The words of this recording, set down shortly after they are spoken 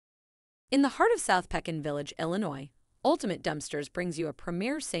In the heart of South Pekin Village, Illinois, Ultimate Dumpsters brings you a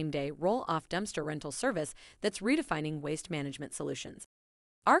premier same-day roll-off dumpster rental service that's redefining waste management solutions.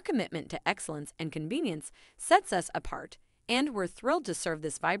 Our commitment to excellence and convenience sets us apart, and we're thrilled to serve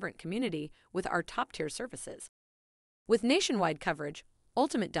this vibrant community with our top-tier services. With nationwide coverage,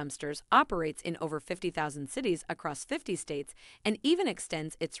 Ultimate Dumpsters operates in over 50,000 cities across 50 states and even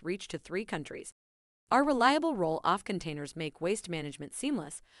extends its reach to 3 countries. Our reliable roll-off containers make waste management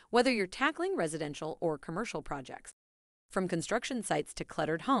seamless, whether you're tackling residential or commercial projects. From construction sites to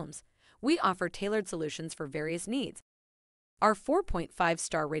cluttered homes, we offer tailored solutions for various needs. Our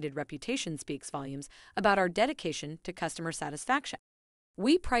 4.5-star rated reputation speaks volumes about our dedication to customer satisfaction.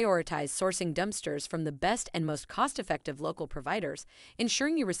 We prioritize sourcing dumpsters from the best and most cost-effective local providers,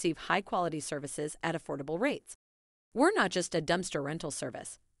 ensuring you receive high-quality services at affordable rates. We're not just a dumpster rental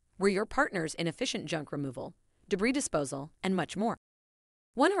service. We're your partners in efficient junk removal, debris disposal, and much more.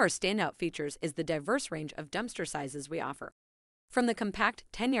 One of our standout features is the diverse range of dumpster sizes we offer. From the compact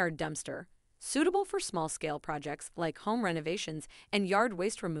 10-yard dumpster, suitable for small-scale projects like home renovations and yard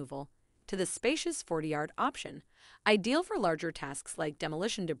waste removal, to the spacious 40-yard option, ideal for larger tasks like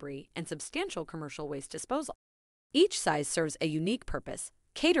demolition debris and substantial commercial waste disposal. Each size serves a unique purpose,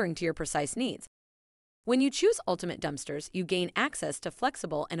 catering to your precise needs. When you choose Ultimate Dumpsters, you gain access to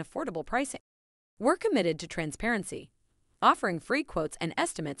flexible and affordable pricing. We're committed to transparency, offering free quotes and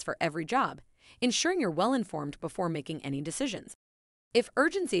estimates for every job, ensuring you're well-informed before making any decisions. If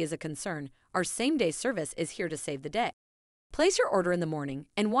urgency is a concern, our same-day service is here to save the day. Place your order in the morning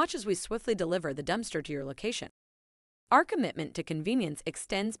and watch as we swiftly deliver the dumpster to your location. Our commitment to convenience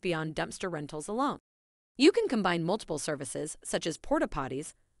extends beyond dumpster rentals alone. You can combine multiple services such as porta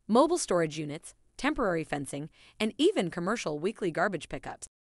potties, mobile storage units, temporary fencing, and even commercial weekly garbage pickups.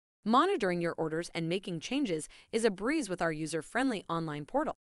 Monitoring your orders and making changes is a breeze with our user-friendly online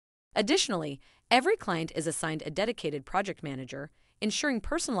portal. Additionally, every client is assigned a dedicated project manager, ensuring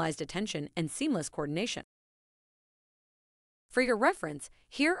personalized attention and seamless coordination. For your reference,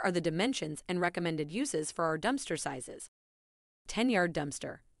 here are the dimensions and recommended uses for our dumpster sizes. 10-yard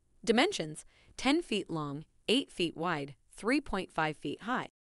dumpster. Dimensions: 10 feet long, 8 feet wide, 3.5 feet high.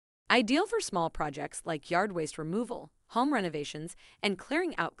 Ideal for small projects like yard waste removal, home renovations, and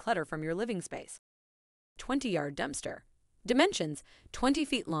clearing out clutter from your living space. 20-yard dumpster. Dimensions: 20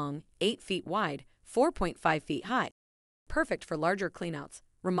 feet long, 8 feet wide, 4.5 feet high. Perfect for larger cleanouts,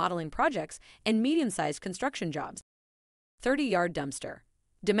 remodeling projects, and medium-sized construction jobs. 30-yard dumpster.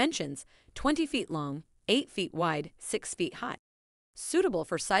 Dimensions: 20 feet long, 8 feet wide, 6 feet high. Suitable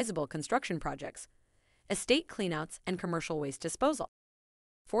for sizable construction projects, estate cleanouts, and commercial waste disposal.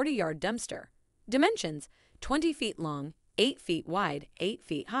 40-yard dumpster. Dimensions: 20 feet long, 8 feet wide, 8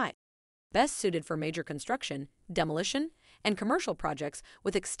 feet high. Best suited for major construction, demolition, and commercial projects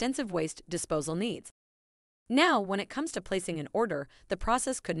with extensive waste disposal needs. Now, when it comes to placing an order, the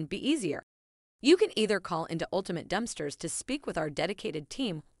process couldn't be easier. You can either call into Ultimate Dumpsters to speak with our dedicated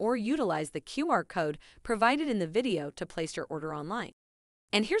team or utilize the QR code provided in the video to place your order online.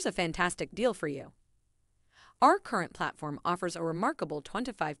 And here's a fantastic deal for you. Our current platform offers a remarkable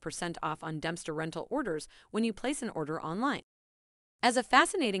 25% off on dumpster rental orders when you place an order online. As a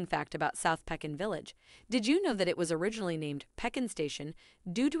fascinating fact about South Pekin Village, did you know that it was originally named Pekin Station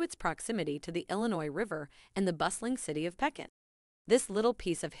due to its proximity to the Illinois River and the bustling city of Pekin? This little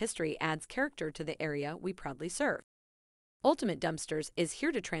piece of history adds character to the area we proudly serve. Ultimate Dumpsters is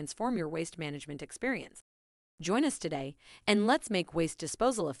here to transform your waste management experience. Join us today, and let's make waste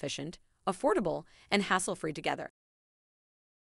disposal efficient, affordable, and hassle-free together.